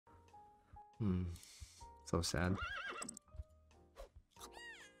So sad.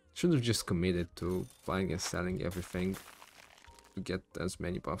 Should have just committed to buying and selling everything to get as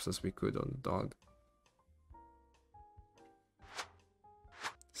many buffs as we could on the dog.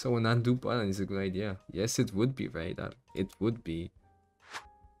 So an undo button is a good idea. Yes, it would be, right? It would be.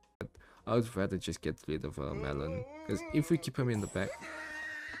 But I would rather just get rid of a melon. Because if we keep him in the back...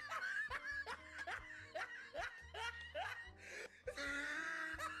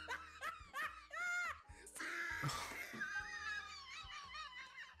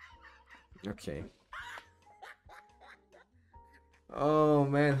 Okay. Oh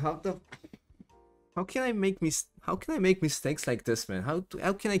man, how can I make mistakes like this, man? How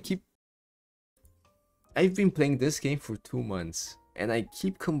can I keep... I've been playing this game for 2 months and I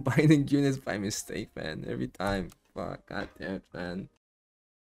keep combining units by mistake, man, every time. Fuck, god damn it, man.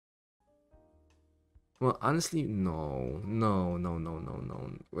 Well, honestly, no.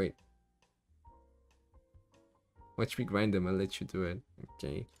 Wait. Watch me grind them, I'll let you do it.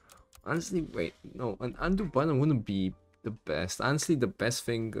 Okay. Honestly, wait, no, an undo button wouldn't be the best. Honestly, the best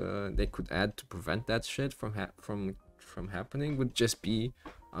thing they could add to prevent that shit from happening would just be,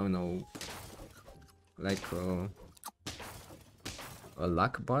 I don't know, like a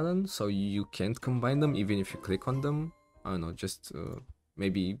luck button, so you can't combine them even if you click on them. I don't know, just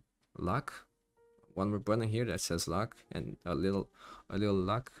maybe luck. One more button here that says luck, and a little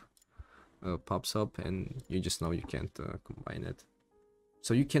luck pops up, and you just know you can't combine it.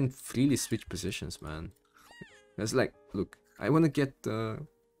 So you can freely switch positions, man. It's like, look, I want to get no,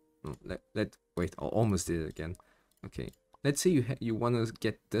 wait, I almost did it again. Okay, let's say you want to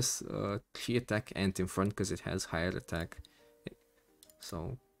get this 3 attack ant in front because it has higher attack.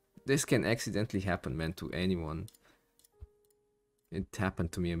 So this can accidentally happen, man, to anyone. It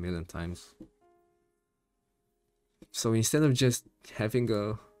happened to me a million times. So instead of just having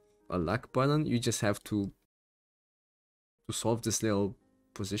a luck button, you just have to solve this little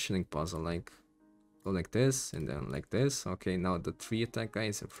positioning puzzle, like go like this and then like this. Okay, now the 3 attack guy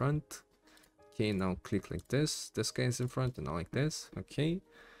is in front. Okay, now click like this guy is in front, and now like this. Okay,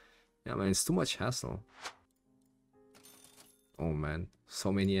 yeah, man, it's too much hassle. Oh man,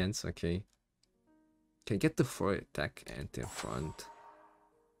 so many ants. Okay, can get the 4 attack ant in front.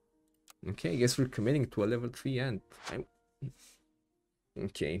 Okay, I guess we're committing to a level 3 ant.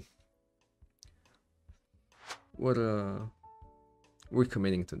 Okay, what we're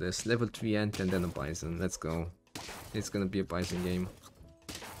committing to this. Level 3 ant and then a bison. Let's go. It's gonna be a bison game.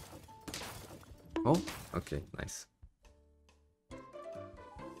 Oh, okay, nice.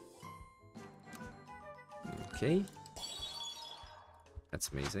 Okay. That's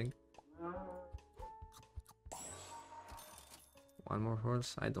amazing. One more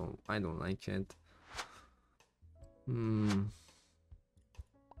horse? I don't like it.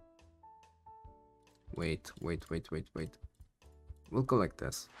 Wait. We'll go like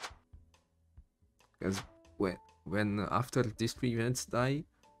this. Because when after these 3 units die,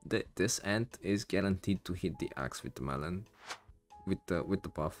 this ant is guaranteed to hit the axe with the melon. With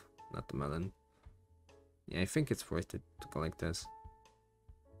the buff, not the melon. Yeah, I think it's worth it to go like this.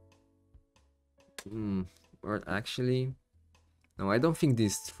 Or actually, no, I don't think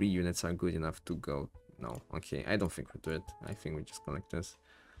these 3 units are good enough to go. No, okay, I don't think we'll do it. I think we just go like this.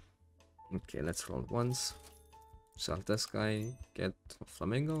 Okay, let's roll once. Sell this guy, get a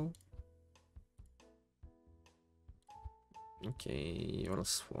flamingo. Okay, or a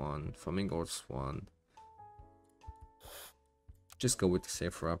swan, flamingo or swan. Just go with the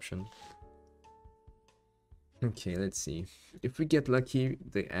safer option. Okay, let's see. If we get lucky,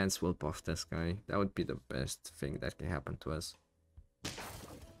 the ants will buff this guy. That would be the best thing that can happen to us.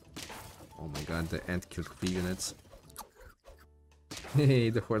 Oh my god, the ant killed 3 units.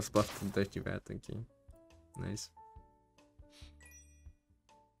 Hey, the horse buffed the dirty rat, okay. Nice.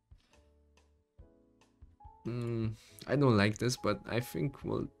 I don't like this, but I think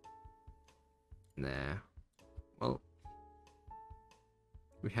we'll... Nah. Well,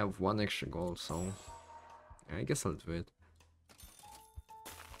 we have 1 extra goal, so... I guess I'll do it.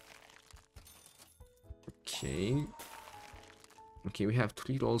 Okay. Okay, we have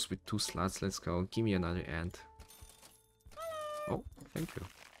 3 rolls with 2 slots. Let's go. Give me another ant. Oh, thank you.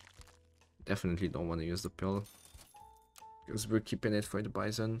 Definitely don't want to use the pill, because we're keeping it for the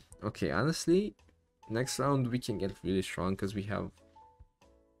bison. Okay, honestly, next round we can get really strong because we have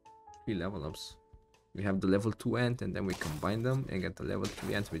 3 level ups. We have the level 2 ant, and then we combine them and get the level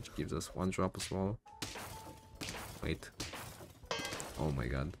 3 ant, which gives us 1 drop as well. Wait. Oh my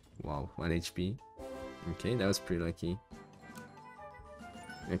god. Wow, 1 HP. Okay, that was pretty lucky.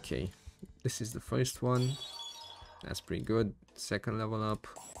 Okay, this is the first one. That's pretty good. Second level up.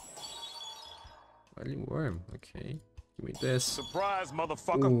 Early worm, okay. Give me this. Surprise,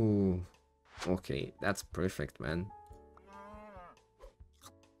 motherfucker! Ooh. Okay, that's perfect, man.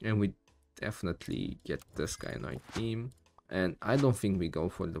 And we definitely get this guy in our team. And I don't think we go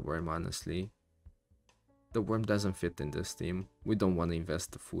for the worm, honestly. The worm doesn't fit in this team. We don't want to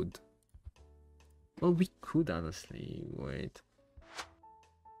invest the food. Well, we could, honestly. Wait.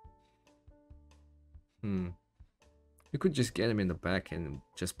 We could just get him in the back and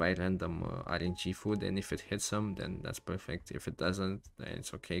just buy random RNG food, and if it hits him, then that's perfect. If it doesn't, then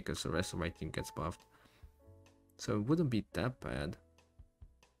it's okay, because the rest of my team gets buffed. So it wouldn't be that bad.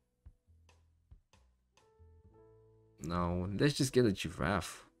 No, let's just get a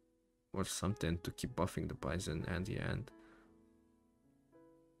giraffe or something to keep buffing the bison and the ant.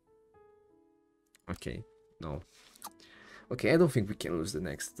 Okay, no. Okay, I don't think we can lose the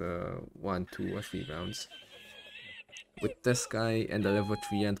next 1, 2, or 3 rounds. With this guy and the level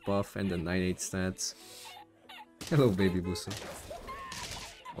 3 ant buff and the 9-8 stats. Hello, baby Busu.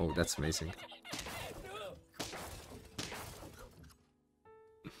 Oh, that's amazing.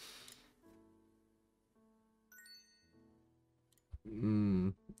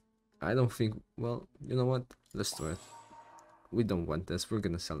 I don't think... Well, you know what? Let's do it. We don't want this. We're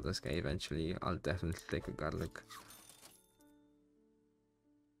gonna sell this guy eventually. I'll definitely take a garlic.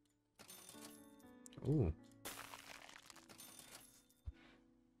 Ooh.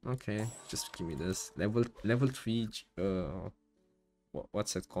 Okay, just give me this. Level 3...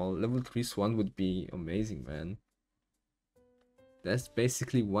 what's it called? Level 3 Swan would be amazing, man. That's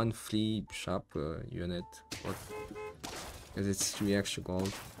basically one free shop unit. Because it's 3 extra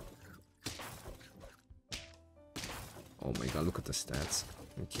gold. Oh my god, look at the stats.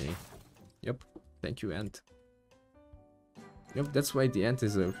 Okay. Yep. Thank you, Ant. Yep, that's why the Ant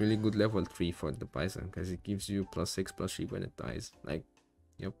is a really good level 3 for the Bison. Because it gives you +6, +3 when it dies. Like,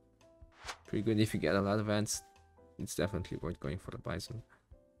 yep. Pretty good if you get a lot of Ants. It's definitely worth going for the Bison.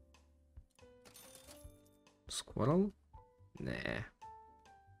 Squirrel? Nah.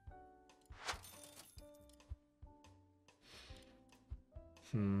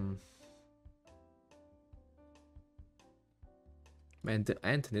 Man, the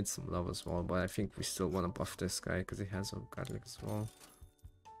ant needs some love as well, but I think we still want to buff this guy because he has a garlic as well.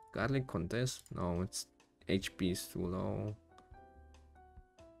 Garlic on this? No, its HP is too low.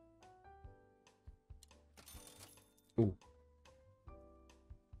 Ooh.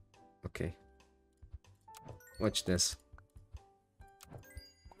 Okay. Watch this.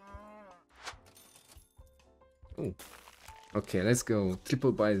 Ooh. Okay, let's go.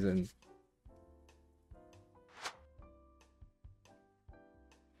 Triple Bison.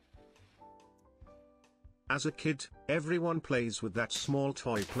 As a kid, everyone plays with that small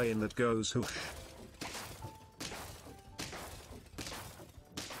toy plane that goes whoosh.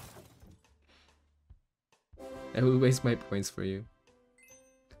 I will waste my points for you.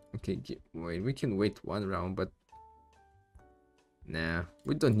 Okay, wait, we can wait 1 round, but... Nah,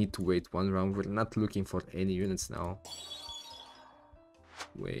 we don't need to wait 1 round. We're not looking for any units now.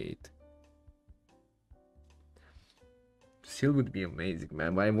 Wait. Seal would be amazing,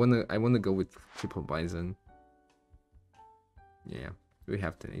 man, but I wanna go with triple bison. Yeah, we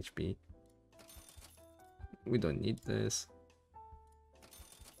have 10 HP. We don't need this.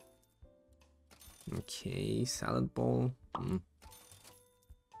 Okay, salad bowl.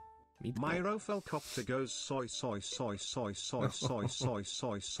 Myrofelcopter goes soy soy soy soy soy soy soy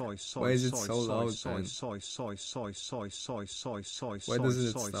soy soy soy. Why is it so loud, man? Soy soy soy soy soy soy soy. Why doesn't it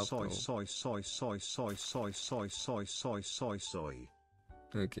stop soy though? soy soy soy soy soy soy soy soy soy soy.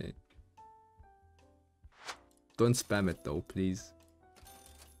 Okay. Don't spam it though, please.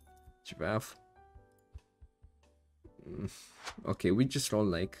 Giraffe. Okay, we just roll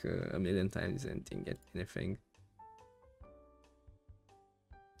like a million times and didn't get anything.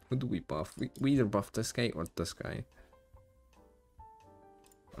 Who do we buff? We either buff this guy or this guy.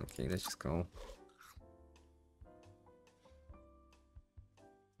 Okay, let's just go.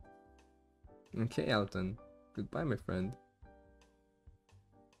 Okay, Alton. Goodbye, my friend.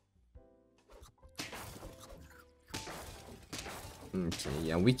 Okay,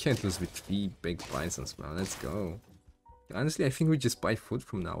 yeah, we can't lose with 3 big bisons, man. Let's go. Honestly, I think we just buy food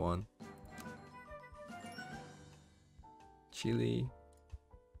from now on. Chili.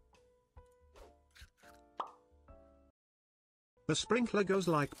 The sprinkler goes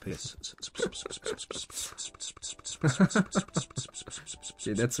like piss.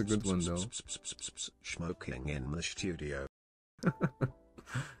 Yeah, that's a good one though. Smoking in the studio.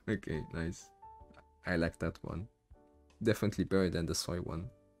 Okay, nice. I like that one. Definitely better than the soy one.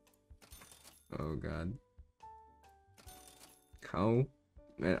 Oh god. Cow?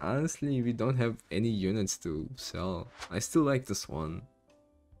 Man, honestly, we don't have any units to sell. I still like this one.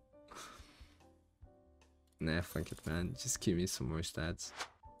 Nah, fuck it, man. Just give me some more stats.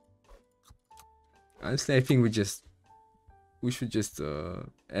 Honestly, I think we should just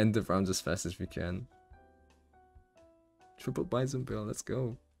end the round as fast as we can. Triple Bison Bill, let's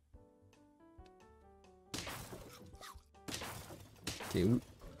go. Okay,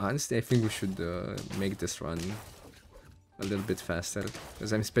 honestly, I think we should make this run a little bit faster,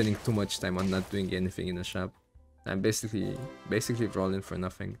 because I'm spending too much time on not doing anything in the shop. I'm basically rolling for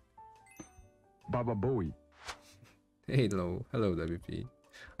nothing. Baba Bowie. Hey, hello, WP.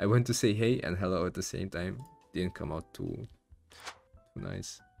 I went to say hey and hello at the same time. Didn't come out too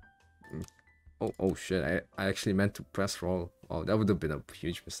nice. Oh shit! I actually meant to press roll. Oh, that would have been a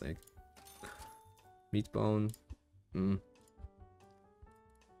huge mistake. Meat bone.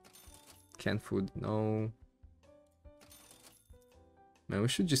 Canned food, no. Man, we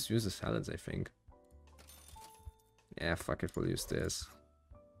should just use the salads, I think. Yeah, fuck it, we'll use this.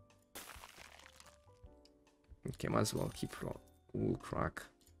 Okay, might as well keep raw. Ooh, crack.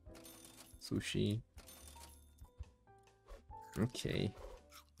 Sushi. Okay.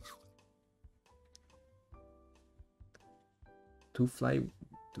 Two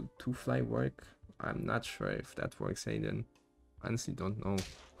fly work? I'm not sure if that works, Aiden. Honestly, don't know.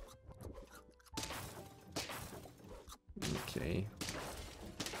 Okay.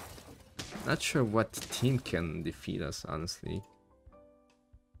 Not sure what team can defeat us, honestly.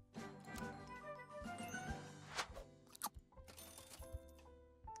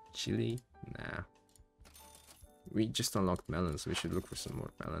 Chili? Nah. We just unlocked melons. We should look for some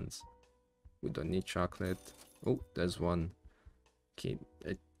more melons. We don't need chocolate. Oh, there's one. Okay,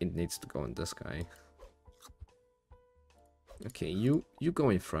 it needs to go on this guy. Okay, you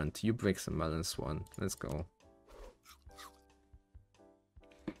go in front. You break some melons, one. Let's go.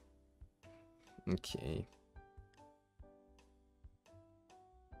 Okay.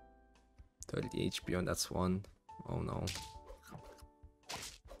 30 HP on that swan. Oh no.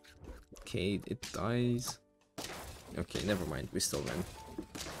 Okay, it dies. Okay, never mind. We still win.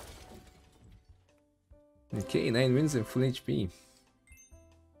 Okay, 9 wins and full HP.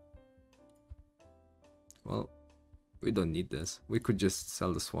 Well, we don't need this. We could just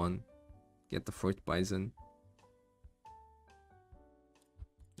sell the swan. Get the 4th bison.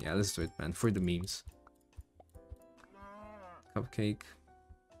 Yeah, let's do it, man. For the memes. Cupcake.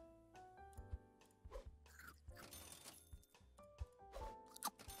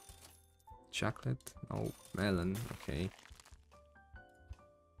 Chocolate? No. Melon. Okay.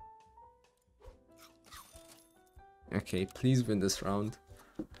 Okay, please win this round.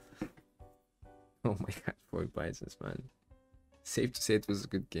 Oh my god, 4 bisons, man. Safe to say it was a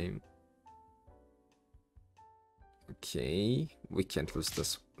good game. Okay, we can't lose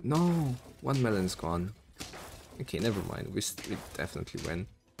this. No, 1 melon's gone. Okay, never mind. We definitely win.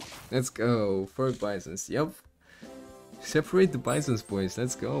 Let's go. 4 bisons. Yup. Separate the bisons, boys.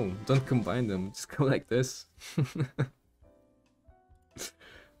 Let's go. Don't combine them. Just go like this.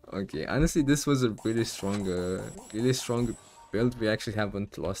 Okay, honestly, this was a really strong build. We actually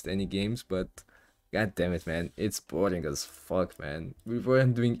haven't lost any games, but god damn it, man. It's boring as fuck, man. We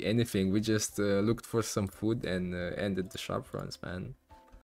weren't doing anything. We just looked for some food and ended the shop runs, man.